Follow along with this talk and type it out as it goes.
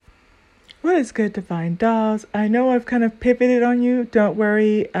What is good to find dolls? I know I've kind of pivoted on you. Don't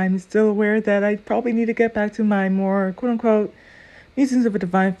worry. I'm still aware that I probably need to get back to my more quote unquote musings of a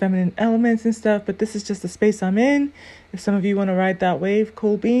divine feminine elements and stuff, but this is just the space I'm in. If some of you want to ride that wave,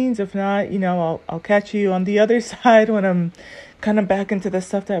 cool beans. If not, I'll catch you on the other side when I'm kind of back into the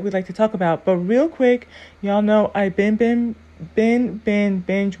stuff that we like to talk about. But real quick, y'all know I've been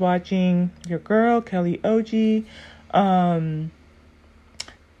binge watching your girl Kelly OG.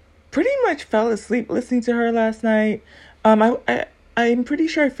 Pretty much fell asleep listening to her last night. I'm pretty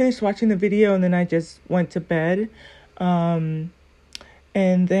sure I finished watching the video and then I just went to bed. And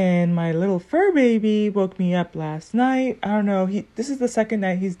then my little fur baby woke me up last night. I don't know. This is the second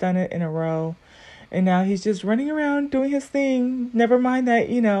night he's done it in a row. And now he's just running around doing his thing. Never mind that,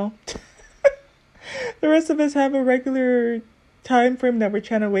 the rest of us have a regular time frame that we're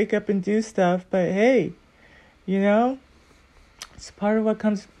trying to wake up and do stuff. But hey, it's part of what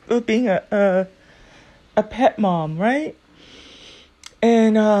comes with being a pet mom, right?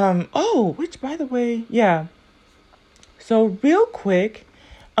 And which by the way, yeah. So real quick,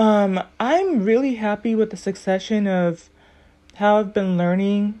 I'm really happy with the succession of how I've been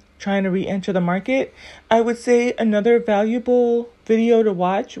learning, trying to re-enter the market. I would say another valuable video to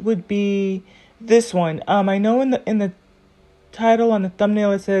watch would be this one. I know in the title on the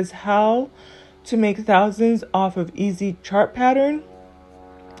thumbnail it says how to make thousands off of easy chart pattern.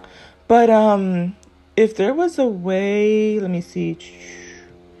 But if there was a way, let me see.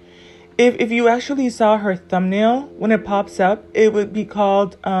 If you actually saw her thumbnail, when it pops up, it would be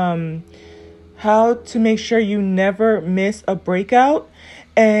called how to make sure you never miss a breakout.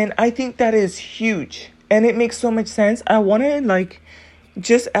 And I think that is huge. And it makes so much sense. I want to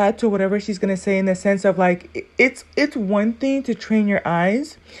just add to whatever she's going to say in the sense of it's one thing to train your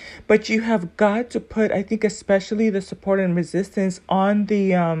eyes, but you have got to put, I think, especially the support and resistance on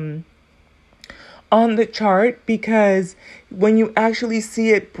the chart, because when you actually see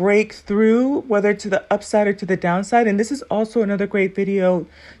it break through, whether to the upside or to the downside, and this is also another great video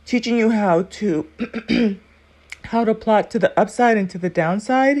teaching you how to how to plot to the upside and to the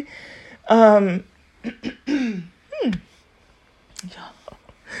downside.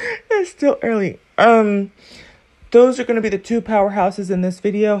 It's still early. Those are going to be the two powerhouses in this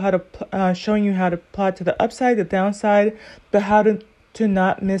video, how to showing you how to plot to the upside, the downside, but how to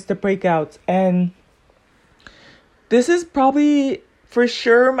not miss the breakouts. And this is probably for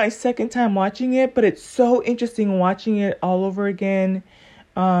sure my second time watching it, but it's so interesting watching it all over again.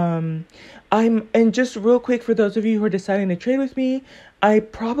 And just real quick, for those of you who are deciding to trade with me, I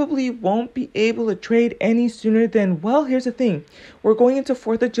probably won't be able to trade any sooner than, well, here's the thing. We're going into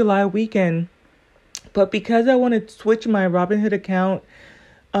 4th of July weekend, but because I want to switch my Robinhood account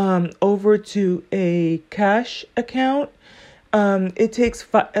over to a cash account, it takes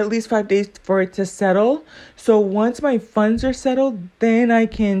at least 5 days for it to settle. So once my funds are settled, then I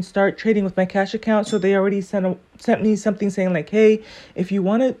can start trading with my cash account. So they already sent me something saying hey, if you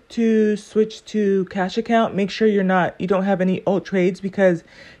wanted to switch to cash account, make sure you don't have any old trades, because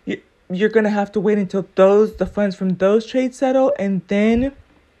you're going to have to wait until the funds from those trades settle, and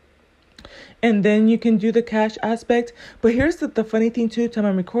then you can do the cash aspect. But here's the funny thing too, time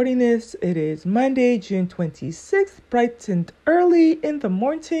I'm recording this, it is Monday, June 26th, bright and early in the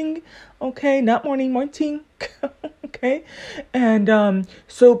morning. Okay, not morning. Okay. And but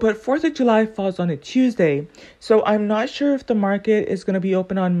 4th of July falls on a Tuesday. So I'm not sure if the market is going to be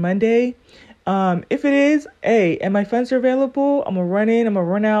open on Monday. If it is, and my funds are available, I'm going to run in, I'm going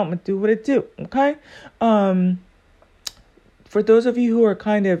to run out, I'm going to do what it do. Okay. For those of you who are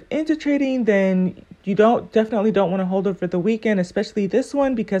kind of into trading, then you definitely don't want to hold it for the weekend, especially this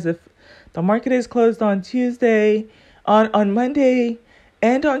one, because if the market is closed on Tuesday, on Monday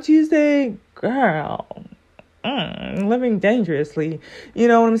and on Tuesday, girl, living dangerously, you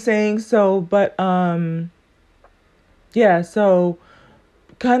know what I'm saying? So, but, yeah, so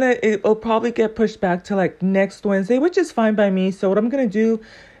kind of, it'll probably get pushed back to next Wednesday, which is fine by me. So what I'm going to do,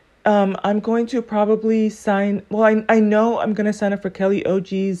 I'm going to probably sign, I know I'm going to sign up for Kelly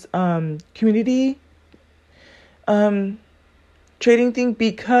OG's community trading thing,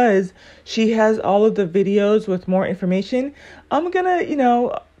 because she has all of the videos with more information. I'm going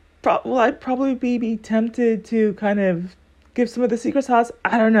to, I'd probably be tempted to kind of give some of the secret sauce.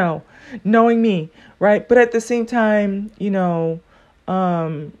 I don't know, knowing me, right? But at the same time,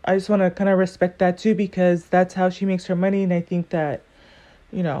 I just want to kind of respect that too, because that's how she makes her money. And I think that,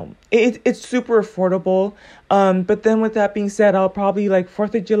 it's super affordable. But then with that being said, I'll probably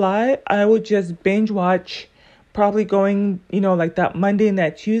 4th of July, I would just binge watch, probably going, that Monday and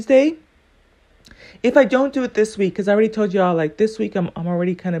that Tuesday. if I don't do it this week, because I already told y'all, like, this week I'm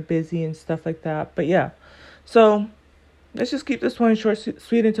already kind of busy and stuff like that. But yeah, so let's just keep this one short,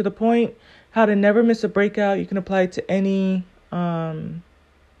 sweet, and to the point. How to never miss a breakout. You can apply it to any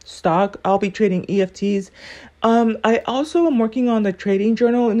stock. I'll be trading EFTs. I also am working on the trading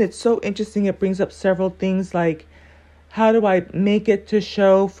journal, and it's so interesting. It brings up several things like, how do I make it to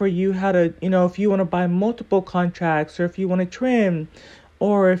show for you how to, if you want to buy multiple contracts, or if you want to trim,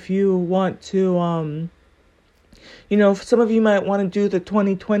 or if you want to, some of you might want to do the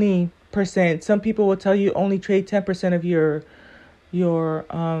 20%. Some people will tell you only trade 10% of your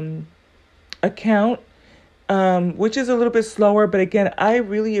account, which is a little bit slower. But again, I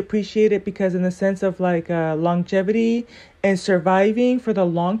really appreciate it because in the sense of like longevity and surviving for the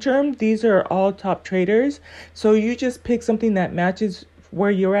long term, these are all top traders. So you just pick something that matches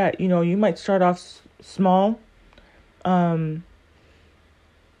where you're at. You might start off small, only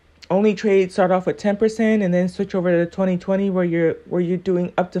start off with 10% and then switch over to 2020 where you're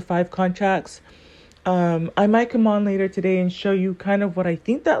doing up to 5 contracts. I might come on later today and show you kind of what I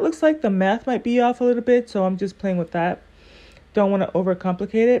think that looks like. The math might be off a little bit, so I'm just playing with that. Don't want to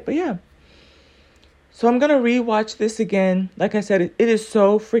overcomplicate it, but yeah. So I'm going to rewatch this again. Like I said, it is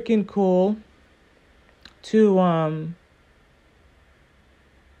so freaking cool to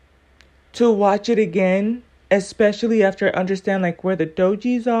watch it again, especially after I understand like where the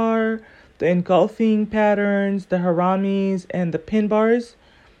dojis are, the engulfing patterns, the haramis, and the pin bars.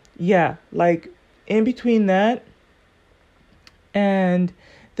 Yeah, like in between that and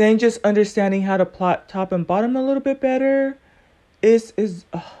then just understanding how to plot top and bottom a little bit better is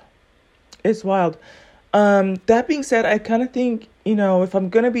it's wild. That being said, I kind of think, if I'm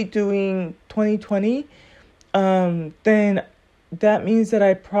going to be doing 2020, then that means that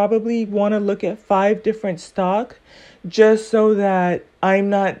I probably want to look at 5 different stock just so that I'm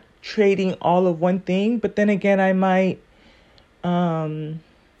not trading all of one thing. But then again, I might,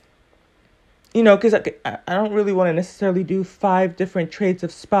 because I don't really want to necessarily do 5 different trades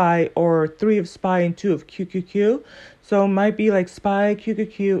of SPY or 3 of SPY and 2 of QQQ. So it might be like SPY,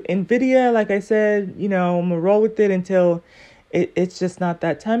 QQQ, NVIDIA. Like I said, I'm going to roll with it until it's just not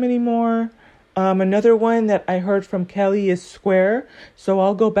that time anymore. Another one that I heard from Kelly is Square. So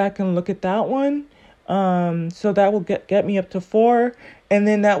I'll go back and look at that one. So that will get me up to 4. And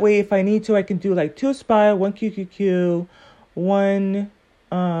then that way, if I need to, I can do like 2 SPY, 1 QQQ, 1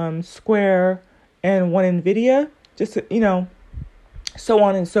 Square, and 1 NVIDIA. Just, so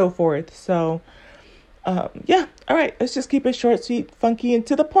on and so forth. So, yeah. All right. Let's just keep it short, sweet, funky, and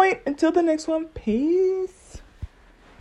to the point. Until the next one. Peace.